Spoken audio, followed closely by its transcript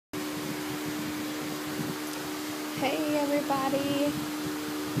Hey everybody,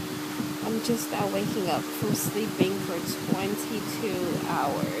 I'm just now waking up from sleeping for 22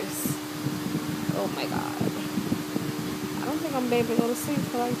 hours. Oh my god. I don't think I'm gonna be able to go to sleep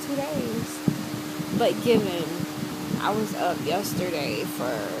for like 2 days. But given I was up yesterday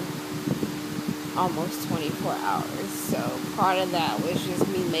for almost 24 hours, so part of that was just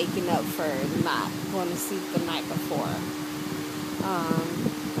me making up for not going to sleep the night before.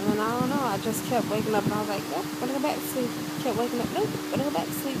 And then I don't know, I just kept waking up and I was like, nope, wanna go back to sleep. Kept waking up, nope, wanna go back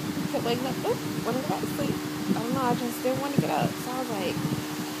to sleep. Kept waking up, nope, wanna go back to sleep. I don't know, I just didn't want to get up. So I was like,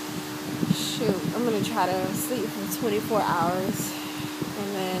 shoot, I'm gonna try to sleep for 24 hours.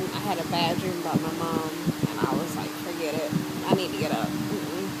 And then I had a bad dream about my mom and I was like, forget it. I need to get up.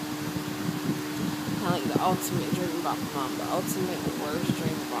 Kind of like the ultimate dream about my mom, the ultimate worst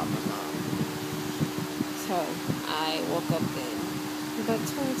dream about my mom. So I woke up then. But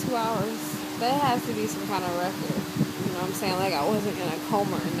 22 hours, that has to be some kind of record. You know what I'm saying? Like I wasn't in a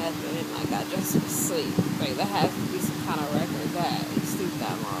coma or nothing. Like I just was asleep. Like that has to be some kind of record that you sleep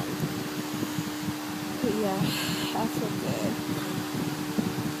that long. But yeah, I feel good.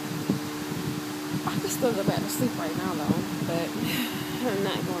 I could still go back to sleep right now though. But I'm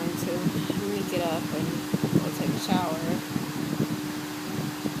not going to. I'm going to get up and go take a shower and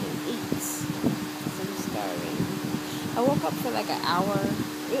eat. Because I'm starving. I woke up for like an hour.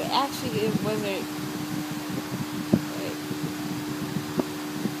 It wasn't. Wait.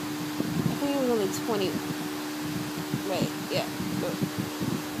 I think it was only 20. Wait, yeah.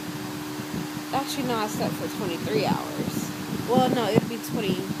 Actually, no, I slept for 23 hours. Well, no, it'd be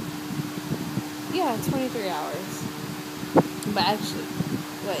 20. Yeah, 23 hours. But actually,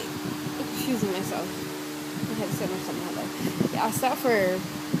 wait. Excusing myself. I had to say something like that. Yeah, I slept for.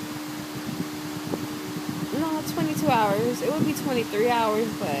 No, 22 hours. It would be 23 hours,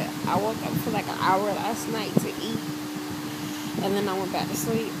 but I woke up for like an hour last night to eat. And then I went back to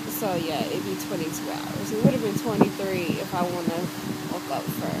sleep. So, yeah, it'd be 22 hours. It would have been 23 if I wouldn't have woke up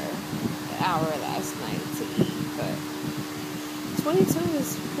for an hour last night to eat. But 22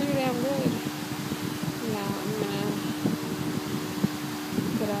 is pretty damn good. Yeah, I'm going to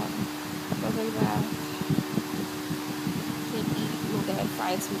get up, go take a bath, and eat. My dad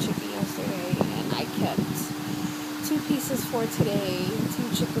fried some chicken yesterday, and I kept 2 pieces for today, 2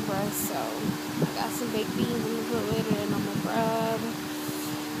 chicken breasts, so I got some baked beans in the refrigerator and I'm gonna grab,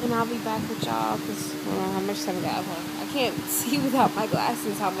 and I'll be back with y'all, because I don't know how much time I got. Well, I can't see without my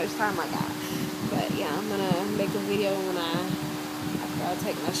glasses how much time I got, but yeah, I'm gonna make a video after I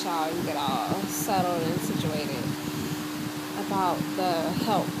take my shower and get all settled and situated about the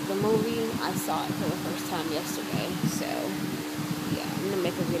movie. I saw it for the first time yesterday, so yeah, I'm gonna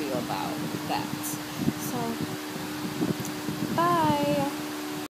make a video about that. So bye.